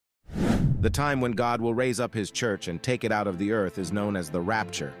The time when God will raise up his church and take it out of the earth is known as the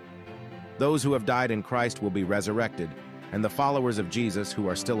rapture. Those who have died in Christ will be resurrected, and the followers of Jesus who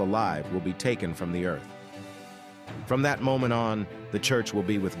are still alive will be taken from the earth. From that moment on, the church will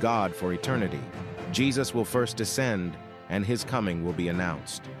be with God for eternity. Jesus will first descend, and his coming will be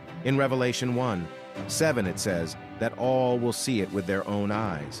announced. In Revelation 1:7 it says that all will see it with their own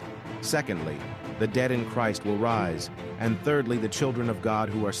eyes. Secondly, the dead in Christ will rise. And thirdly, the children of God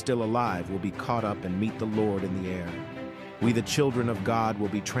who are still alive will be caught up and meet the Lord in the air. We, the children of God, will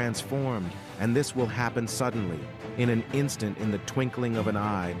be transformed, and this will happen suddenly. In an instant, in the twinkling of an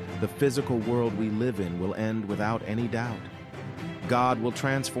eye, the physical world we live in will end without any doubt. God will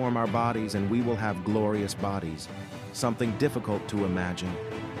transform our bodies, and we will have glorious bodies, something difficult to imagine.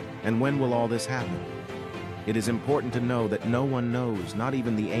 And when will all this happen? It is important to know that no one knows, not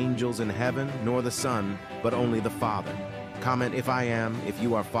even the angels in heaven, nor the Son, but only the Father. Comment if I am, if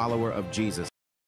you are a follower of Jesus.